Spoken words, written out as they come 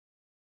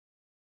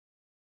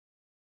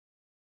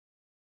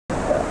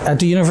At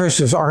the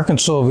University of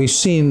Arkansas, we've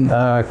seen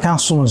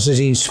Castleman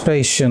disease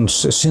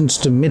patients since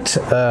the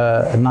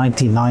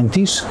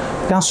mid-1990s.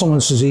 Castleman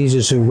disease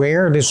is a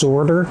rare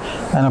disorder,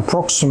 and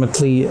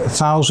approximately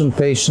 1,000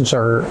 patients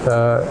are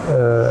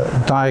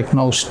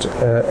diagnosed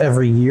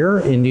every year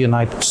in the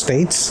United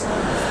States.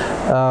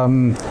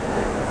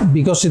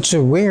 Because it's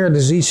a rare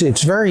disease,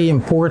 it's very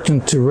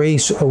important to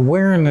raise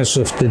awareness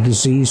of the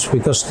disease,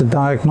 because the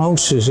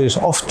diagnosis is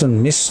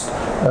often missed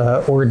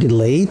or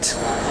delayed.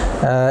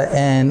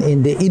 And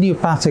in the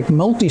idiopathic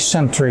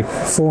multicentric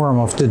form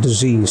of the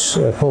disease,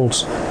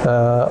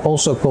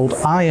 also called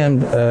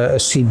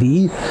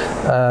iMCD,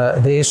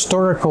 the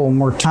historical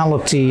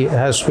mortality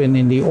has been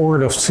in the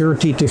order of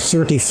 30 to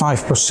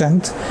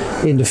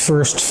 35% in the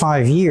first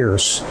 5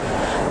 years.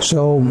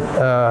 So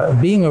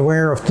being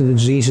aware of the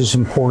disease is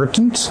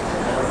important.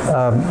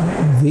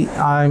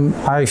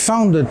 I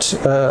founded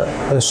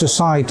a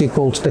society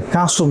called the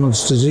Castleman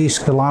Disease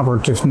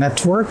Collaborative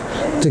Network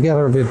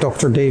together with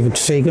Dr. David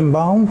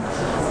Feigenbaum,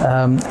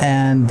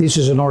 and this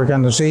is an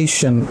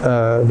organization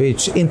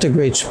which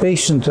integrates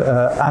patient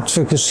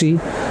advocacy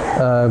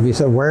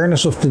with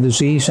awareness of the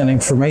disease and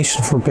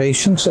information for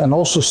patients, and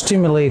also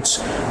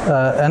stimulates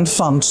and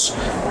funds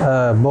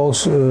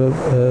both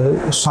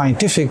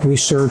scientific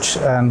research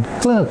and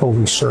clinical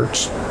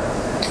research.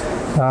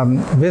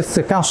 With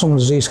the Castleman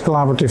Disease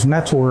Collaborative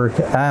Network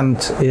and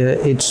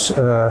its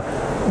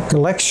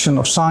collection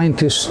of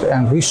scientists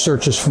and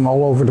researchers from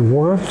all over the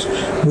world,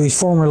 we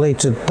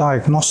formulated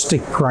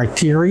diagnostic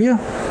criteria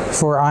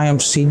for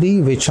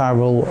iMCD, which I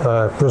will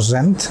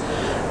present.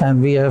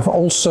 And we have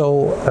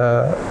also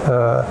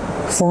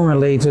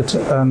formulated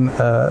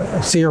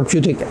a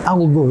therapeutic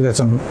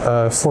algorithm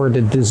for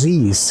the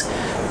disease,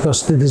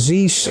 because the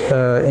disease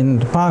in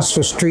the past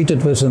was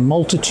treated with a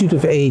multitude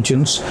of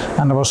agents,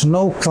 and there was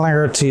no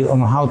clarity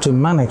on how to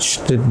manage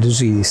the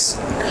disease.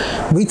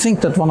 We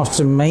think that one of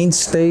the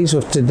mainstays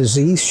of the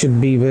disease should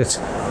be with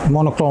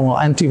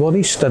monoclonal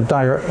antibodies that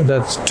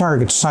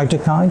target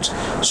cytokines,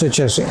 such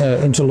as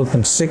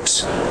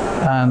interleukin-6,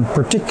 and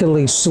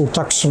particularly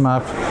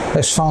siltuximab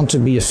is found to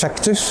be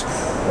effective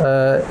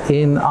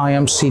in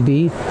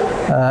iMCD,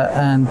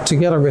 and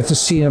together with the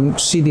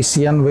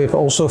CDCN we've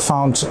also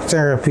found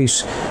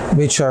therapies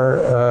which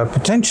are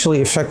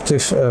potentially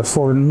effective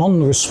for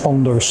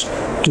non-responders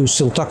to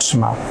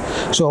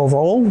siltuximab. So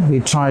overall, we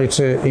try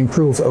to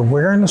improve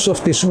awareness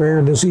of this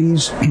rare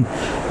disease,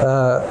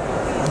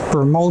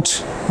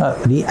 promote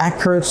the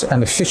accurate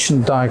and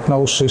efficient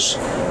diagnosis,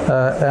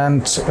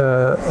 and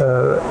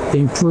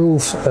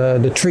improve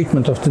the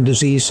treatment of the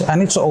disease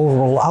and its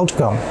overall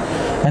outcome.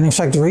 And in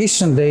fact,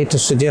 recent data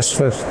suggests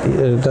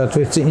that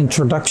with the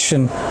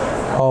introduction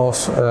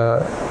of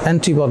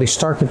antibodies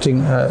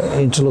targeting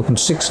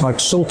interleukin-6 like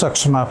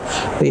siltuximab,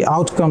 the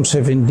outcomes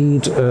have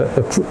indeed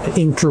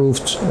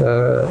improved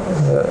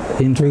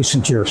in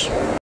recent years.